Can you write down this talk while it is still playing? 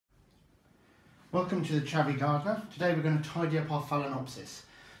Welcome to the Chavvy Gardener. Today we're going to tidy up our Phaleonopsis.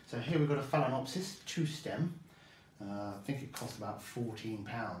 So here we've got a Phaleonopsis 2-stem. I think it cost about £14,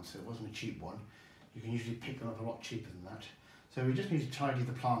 so it wasn't a cheap one. You can usually pick them up a lot cheaper than that. So we just need to tidy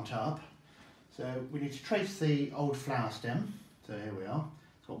the plant up. So we need to trace the old flower stem. So here we are.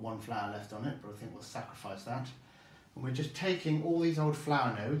 It's got one flower left on it, but I think we'll sacrifice that. And we're just taking all these old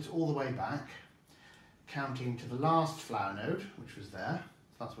flower nodes all the way back, counting to the last flower node, which was there.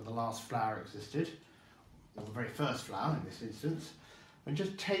 That's where the last flower existed, or the very first flower in this instance, and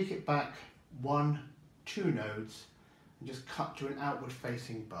just take it back 1-2 nodes and just cut to an outward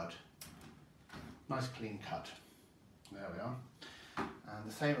facing bud. Nice clean cut. There we are. And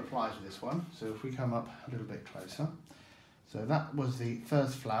the same applies with this one. So if we come up a little bit closer, so that was the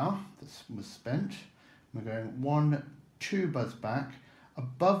first flower that was spent. We're going 1-2 buds back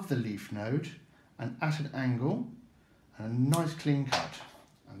above the leaf node and at an angle, and a nice clean cut.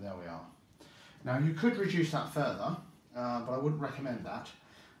 And there we are. Now you could reduce that further, but I wouldn't recommend that,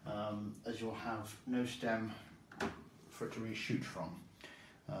 as you'll have no stem for it to reshoot from.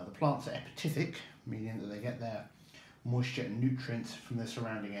 The plants are epiphytic, meaning that they get their moisture and nutrients from the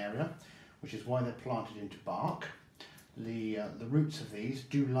surrounding area, which is why they're planted into bark. The roots of these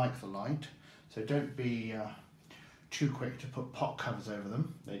do like the light, so don't be too quick to put pot covers over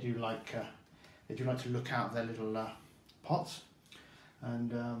them. They do like to look out of their little pots.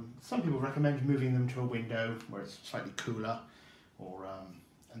 And some people recommend moving them to a window where it's slightly cooler, or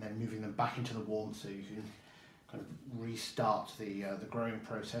and then moving them back into the warmth so you can kind of restart the growing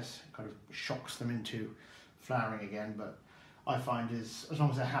process. It kind of shocks them into flowering again, but I find as long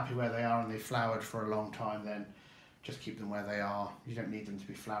as they're happy where they are and they've flowered for a long time, then just keep them where they are. You don't need them to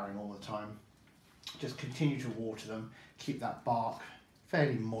be flowering all the time. Just continue to water them, keep that bark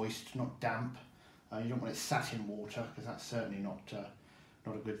fairly moist, not damp. You don't want it sat in water, because that's certainly not a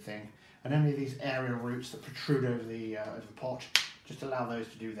good thing. And any of these aerial roots that protrude over the pot, just allow those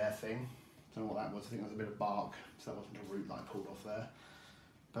to do their thing. I don't know what that was. I think it was a bit of bark, so that wasn't a root that I pulled off there.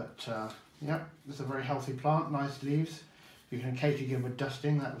 But yeah, it's a very healthy plant, nice leaves. If you can occasionally give them a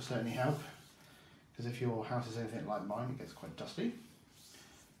dusting, that will certainly help, because if your house is anything like mine, it gets quite dusty.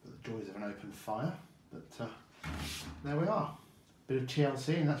 But the joys of an open fire. But there we are. Bit of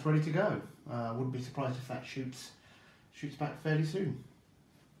TLC and that's ready to go. Wouldn't be surprised if that shoots back fairly soon.